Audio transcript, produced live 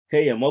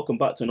Hey and welcome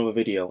back to another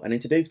video, and in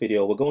today's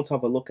video we're going to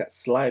have a look at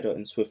Slider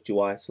in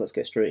SwiftUI, so let's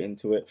get straight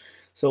into it.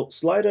 So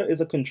Slider is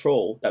a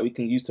control that we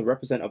can use to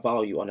represent a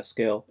value on a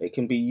scale. It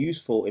can be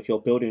useful if you're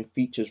building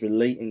features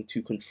relating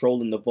to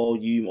controlling the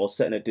volume or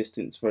setting a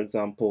distance, for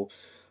example.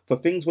 For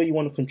things where you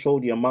want to control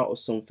the amount of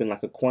something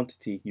like a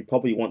quantity, you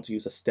probably want to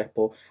use a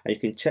stepper, and you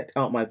can check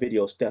out my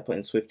video stepper in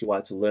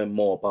SwiftUI to learn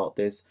more about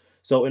this.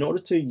 So in order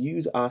to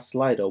use our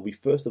slider, we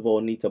first of all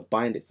need to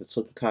bind it to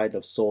some kind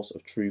of source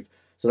of truth.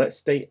 So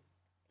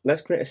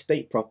let's create a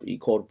state property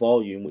called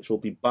volume, which will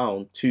be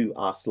bound to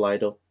our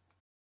slider.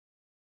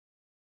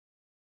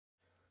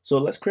 So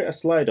let's create a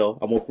slider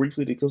and we'll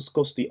briefly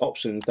discuss the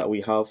options that we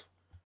have.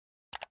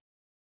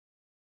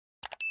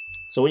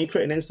 So when you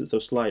create an instance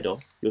of slider,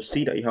 you'll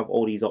see that you have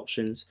all these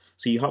options.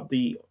 So you have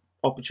the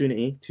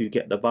opportunity to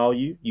get the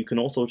value. You can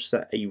also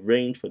set a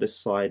range for this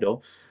slider.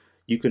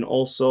 You can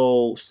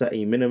also set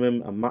a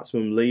minimum and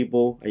maximum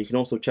label, and you can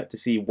also check to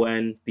see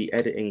when the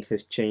editing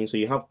has changed. So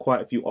you have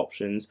quite a few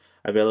options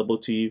available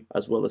to you,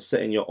 as well as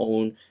setting your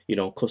own,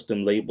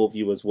 custom label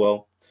view as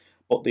well.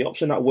 But the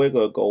option that we're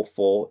going to go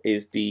for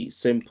is the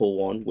simple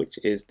one, which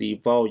is the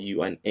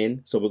value and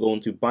in. So we're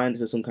going to bind it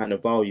to some kind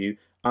of value,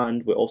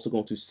 and we're also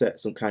going to set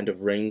some kind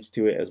of range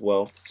to it as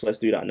well. So let's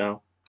do that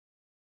now.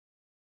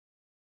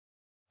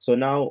 So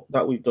now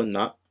that we've done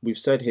that, we've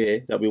said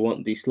here that we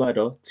want the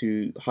slider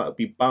to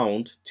be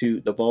bound to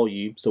the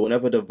volume. So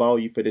whenever the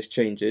value for this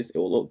changes, it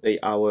will update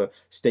our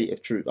state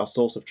of truth, our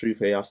source of truth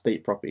here, our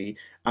state property.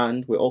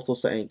 And we're also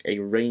setting a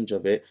range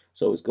of it.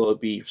 So it's going to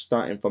be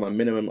starting from a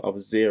minimum of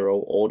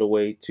 0 all the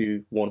way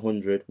to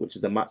 100, which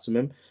is the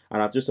maximum.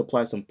 And I've just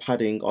applied some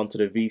padding onto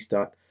the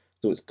VStack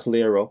so it's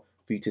clearer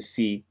for you to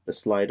see the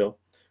slider.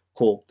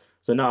 Cool.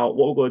 So now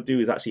what we're going to do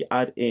is actually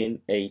add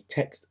in a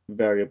text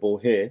variable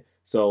here.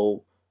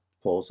 So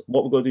pause.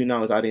 What we're going to do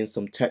now is add in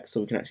some text so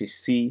we can actually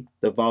see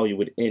the value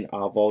within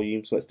our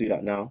volume. So let's do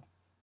that now.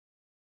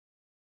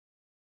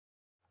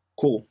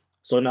 Cool.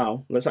 So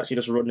now let's actually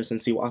just run this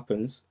and see what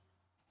happens.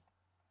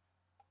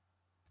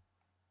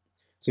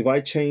 So if I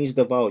change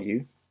the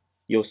value,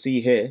 you'll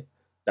see here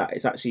that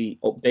it's actually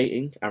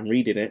updating and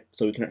reading it,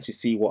 so we can actually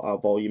see what our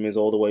volume is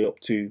all the way up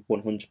to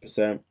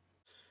 100%.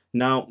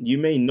 Now, you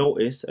may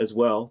notice as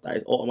well that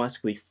it's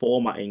automatically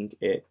formatting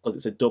it because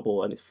it's a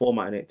double and it's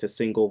formatting it to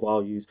single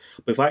values.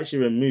 But if I actually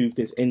remove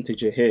this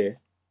integer here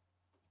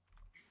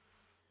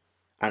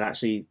and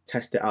actually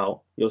test it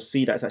out, you'll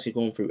see that it's actually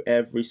going through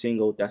every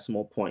single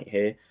decimal point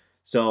here.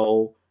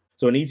 So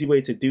an easy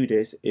way to do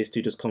this is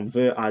to just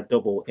convert our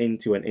double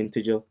into an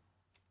integer.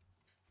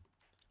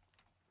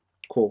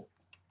 Cool.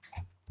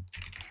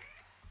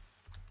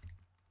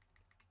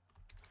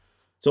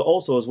 So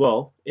also as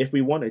well, if we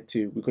wanted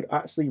to, we could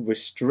actually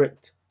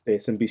restrict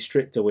this and be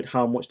stricter with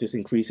how much this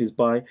increases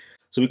by.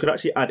 So we could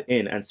actually add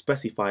in and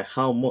specify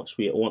how much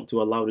we want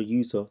to allow the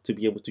user to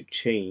be able to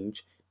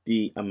change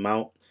the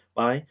amount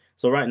by.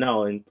 So right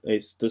now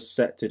it's just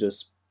set to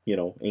just,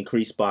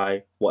 increase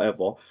by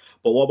whatever.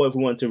 But what about if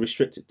we want to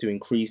restrict it to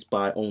increase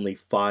by only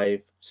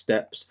 5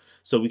 steps?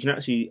 So we can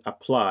actually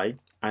apply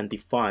and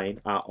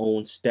define our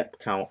own step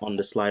count on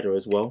the slider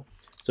as well.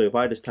 So if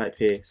I just type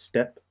here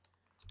step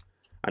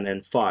and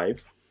then 5,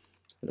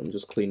 and let me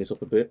just clean this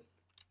up a bit.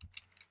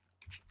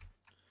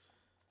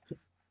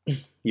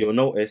 You'll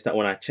notice that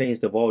when I change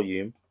the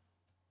volume,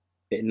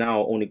 it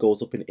now only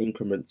goes up in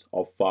increments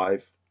of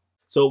 5.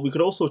 So we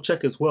could also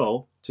check as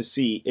well to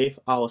see if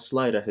our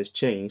slider has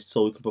changed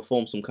so we can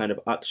perform some kind of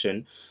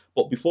action.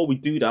 But before we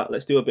do that,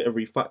 let's do a bit of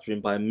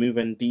refactoring by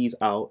moving these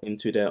out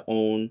into their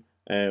own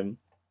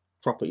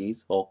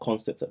properties or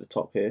constants at the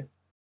top here.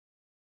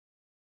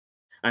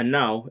 And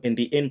now in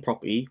the in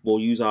property, we'll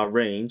use our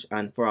range,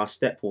 and for our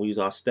step, we'll use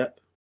our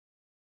step.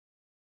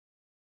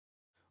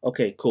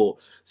 Okay, cool.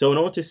 So in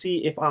order to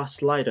see if our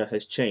slider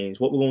has changed,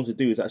 what we're going to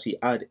do is actually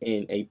add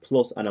in a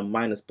plus and a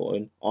minus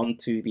button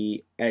onto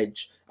the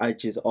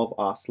edges of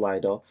our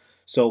slider.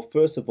 So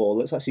first of all,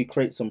 let's actually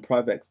create some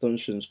private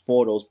extensions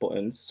for those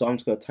buttons. So I'm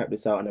just going to type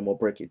this out and then we'll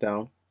break it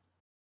down.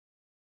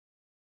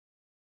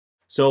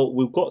 So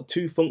we've got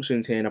 2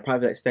 functions here in a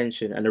private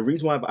extension, and the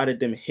reason why I've added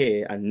them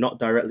here and not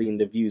directly in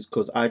the views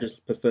because I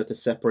just prefer to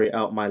separate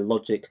out my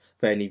logic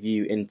for any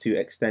view into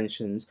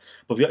extensions.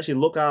 But if you actually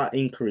look at our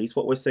increase,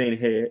 what we're saying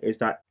here is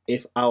that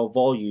if our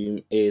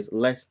volume is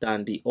less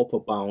than the upper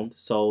bound,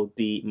 so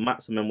the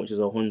maximum, which is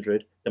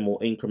 100, then we'll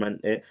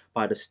increment it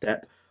by the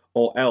step,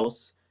 or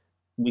else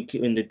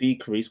in the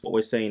decrease, what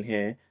we're saying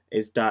here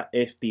is that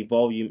if the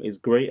volume is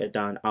greater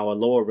than our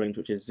lower range,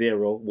 which is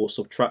 0, we'll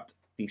subtract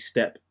the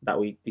step that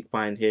we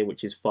defined here,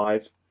 which is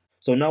 5.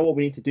 So now what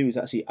we need to do is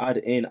actually add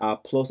in our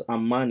plus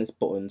and minus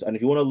buttons. And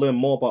if you want to learn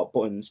more about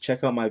buttons,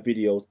 check out my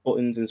videos,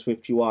 buttons in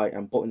SwiftUI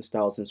and button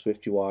styles in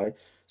SwiftUI.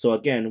 So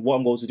again, what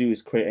I'm going to do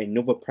is create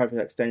another private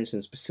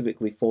extension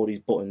specifically for these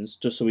buttons,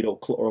 just so we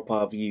don't clutter up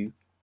our view.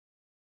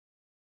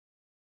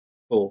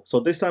 Cool. So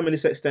this time in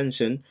this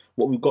extension,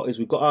 what we've got is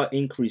we've got our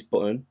increase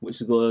button,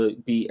 which is going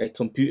to be a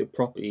computer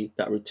property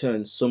that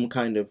returns some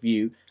kind of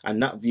view,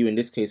 and that view in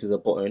this case is a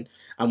button.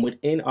 And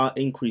within our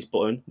increase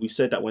button, we've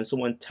said that when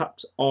someone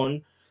taps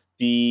on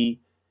the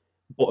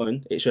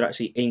button, it should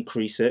actually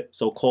increase it.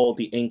 So call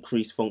the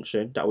increase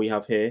function that we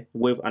have here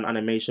with an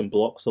animation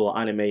block, so we'll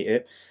animate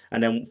it.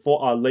 And then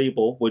for our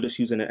label, we're just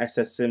using an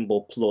SS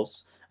symbol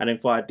plus. And then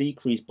for our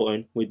decrease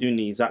button, we're doing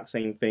the exact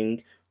same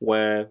thing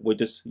where we're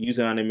just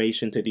using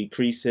animation to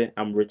decrease it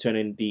and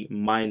returning the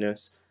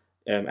minus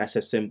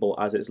SS symbol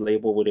as its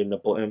label within the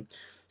button.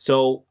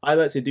 So I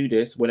like to do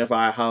this whenever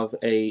I have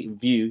a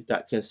view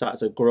that can start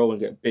to grow and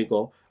get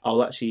bigger.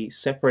 I'll actually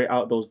separate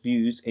out those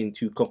views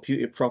into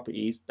computed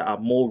properties that are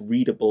more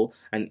readable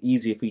and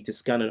easier for you to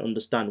scan and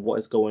understand what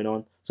is going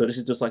on. So this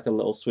is just like a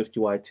little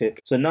SwiftUI tip.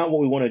 So now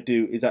what we want to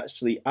do is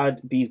actually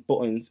add these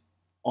buttons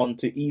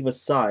onto either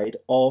side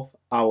of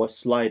our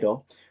slider.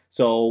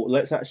 So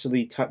let's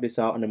actually type this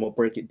out and then we'll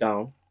break it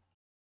down.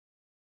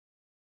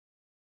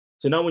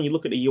 So now when you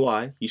look at the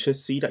UI, you should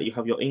see that you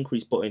have your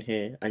increase button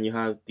here and you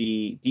have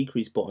the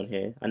decrease button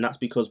here. And that's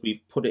because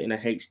we've put it in a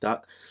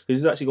haystack. This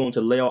is actually going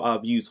to lay out our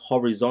views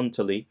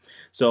horizontally.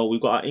 So we've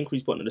got our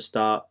increase button at the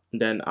start,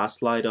 then our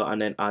slider, and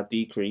then our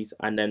decrease.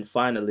 And then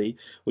finally,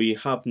 we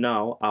have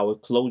now our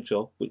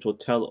closure, which will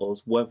tell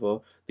us whether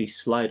the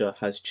slider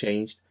has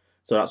changed.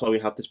 So that's why we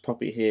have this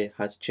property here,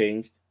 has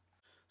changed.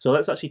 So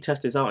let's actually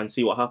test this out and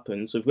see what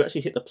happens. So if we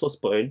actually hit the plus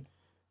button,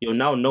 you'll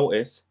now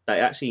notice that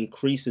it actually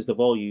increases the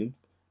volume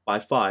by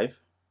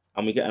 5,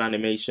 and we get an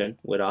animation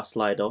with our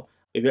slider.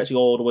 If you actually go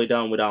all the way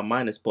down with our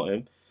minus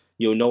button,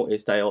 you'll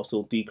notice that it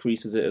also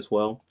decreases it as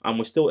well, and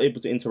we're still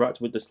able to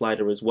interact with the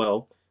slider as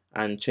well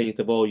and change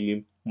the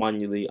volume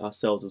manually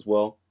ourselves as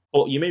well.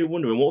 But you may be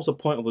wondering, what was the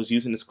point of us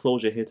using this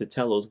closure here to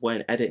tell us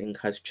when editing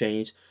has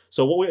changed?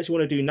 So what we actually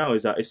want to do now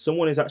is that if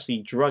someone is actually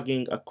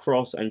dragging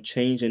across and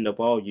changing the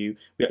value,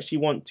 we actually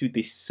want to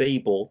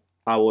disable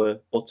our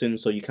button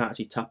so you can't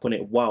actually tap on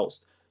it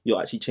whilst you're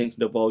actually changing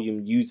the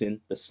volume using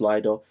the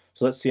slider.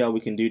 So let's see how we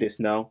can do this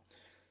now.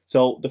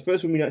 So the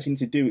first thing we actually need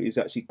to do is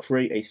actually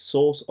create a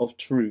source of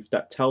truth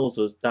that tells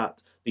us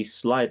that the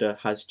slider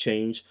has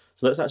changed.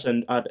 So let's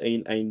actually add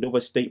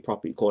another state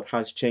property called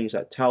has changed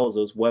that tells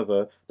us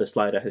whether the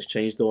slider has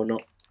changed or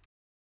not.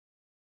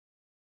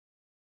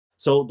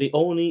 So the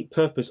only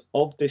purpose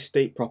of this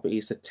state property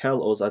is to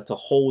tell us and to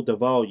hold the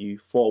value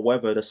for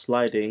whether the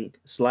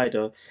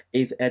slider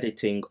is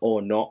editing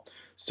or not.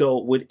 So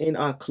within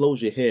our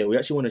closure here, we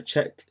actually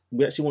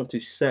want to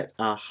set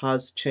our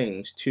has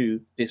changed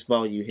to this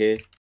value here.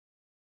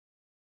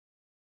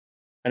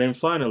 And then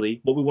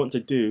finally, what we want to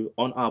do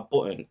on our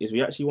button is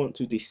we actually want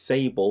to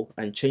disable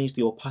and change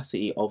the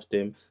opacity of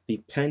them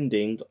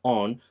depending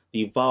on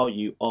the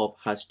value of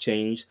has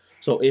changed.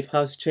 So if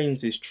has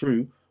changed is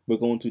true, we're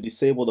going to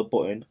disable the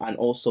button and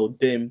also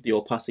dim the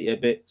opacity a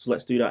bit. So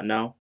let's do that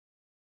now.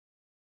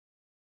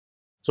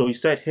 So we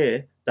said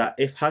here that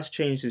if has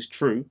changed is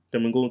true,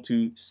 then we're going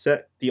to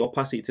set the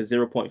opacity to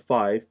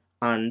 0.5,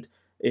 and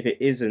if it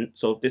isn't,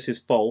 so if this is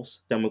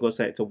false, then we're going to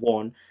set it to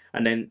 1,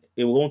 and then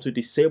we're going to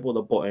disable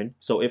the button.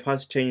 So if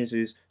has changed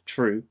is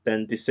true,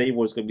 then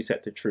disable is going to be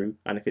set to true,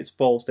 and if it's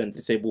false, then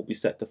disable will be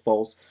set to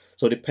false.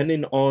 So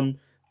depending on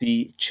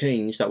the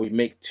change that we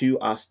make to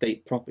our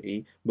state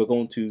property, we're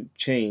going to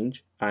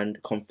change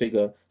and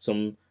configure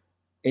some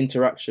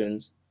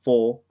interactions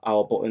for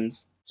our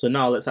buttons. So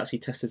now let's actually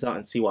test this out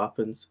and see what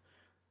happens.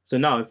 So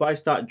now if I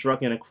start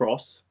dragging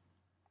across,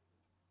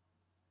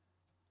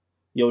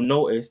 you'll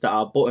notice that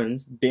our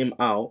buttons dim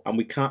out and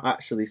we can't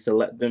actually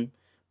select them.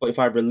 But if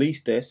I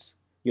release this,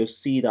 you'll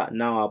see that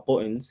now our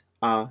buttons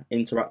are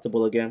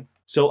interactable again.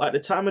 So at the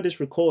time of this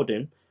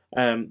recording,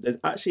 there's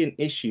actually an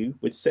issue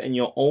with setting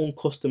your own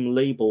custom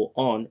label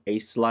on a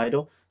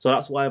slider. So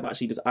that's why I've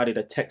actually just added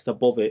a text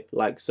above it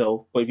like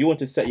so. But if you want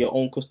to set your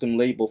own custom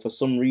label, for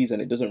some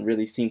reason it doesn't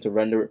really seem to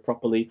render it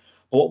properly.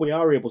 But what we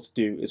are able to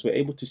do is we're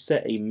able to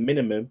set a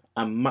minimum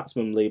and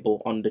maximum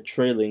label on the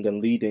trailing and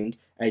leading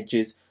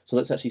edges. So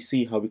let's actually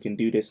see how we can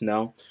do this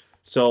now.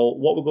 So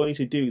what we're going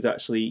to do is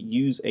actually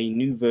use a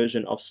new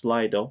version of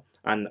Slider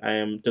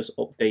and just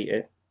update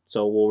it.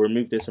 So we'll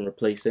remove this and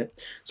replace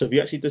it. So if you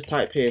actually just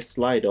type here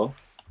slider,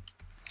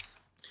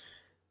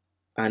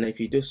 and if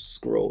you just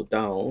scroll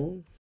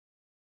down,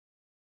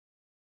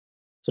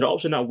 so the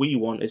option that we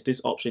want is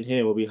this option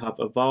here where we have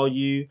a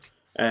value,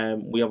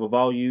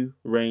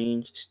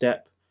 range,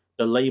 step,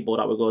 the label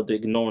that we're going to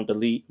ignore and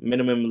delete,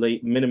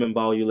 minimum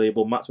value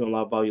label,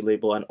 maximum value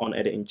label, and on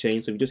editing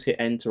change. So we just hit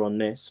enter on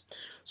this.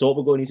 So what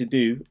we're going to need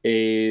to do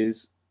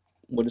is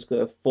we're just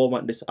going to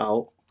format this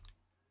out.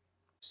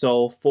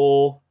 So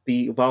for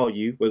the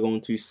value, we're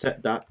going to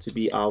set that to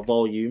be our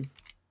volume.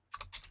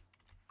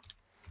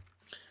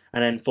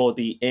 And then for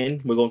the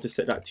in, we're going to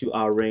set that to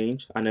our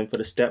range. And then for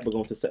the step, we're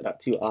going to set that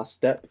to our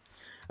step.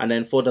 And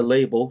then for the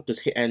label,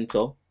 just hit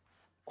enter.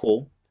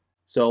 Cool.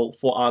 So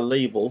for our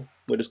label,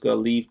 we're just going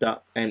to leave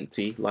that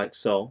empty like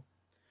so.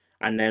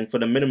 And then for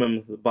the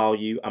minimum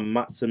value and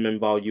maximum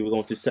value, we're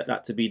going to set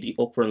that to be the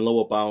upper and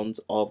lower bounds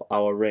of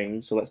our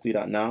range. So let's do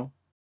that now.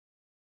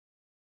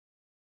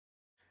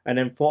 And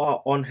then for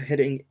our on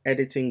heading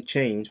editing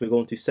change, we're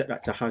going to set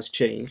that to has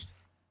changed.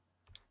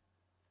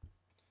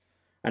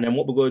 And then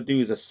what we're going to do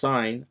is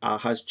assign our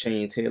has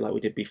changed here like we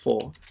did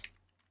before.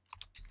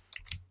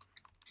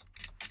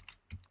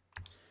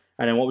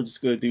 And then what we're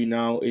just going to do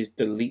now is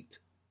delete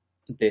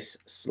this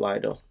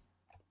slider.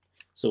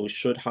 So we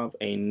should have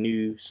a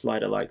new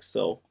slider like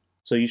so.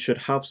 So you should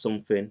have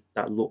something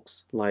that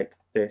looks like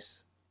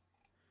this.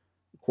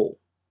 Cool.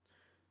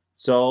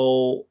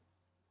 So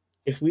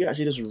if we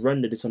actually just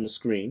render this on the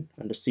screen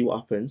and just see what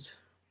happens,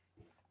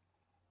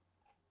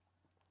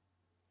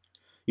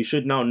 you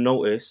should now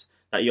notice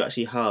that you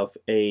actually have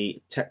a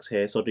text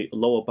here, so the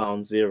lower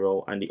bound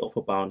 0 and the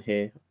upper bound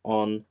here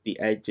on the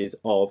edges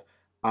of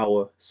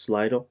our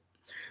slider.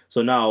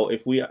 So now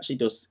if we actually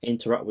just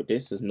interact with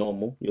this as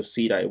normal, you'll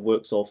see that it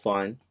works all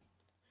fine.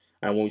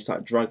 And when we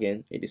start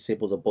dragging, it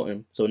disables a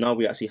button. So now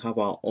we actually have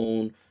our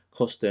own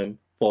custom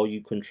for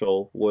you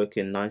control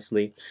working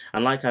nicely.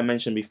 And like I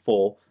mentioned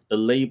before, the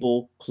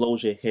label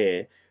closure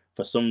here,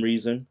 for some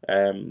reason,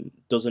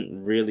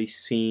 doesn't really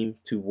seem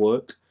to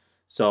work.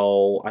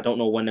 So I don't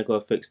know when they're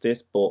going to fix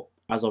this, but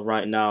as of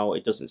right now,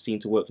 it doesn't seem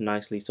to work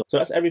nicely. So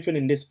that's everything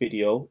in this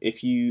video.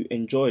 If you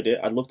enjoyed it,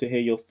 I'd love to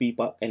hear your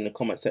feedback in the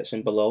comment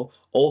section below.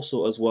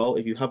 Also as well,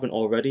 if you haven't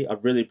already,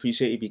 I'd really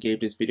appreciate if you gave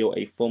this video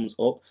a thumbs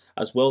up,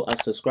 as well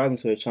as subscribing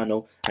to the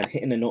channel and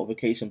hitting the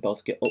notification bell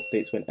to get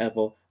updates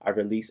whenever I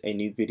release a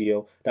new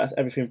video. That's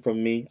everything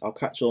from me. I'll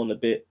catch you all in a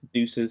bit.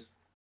 Deuces.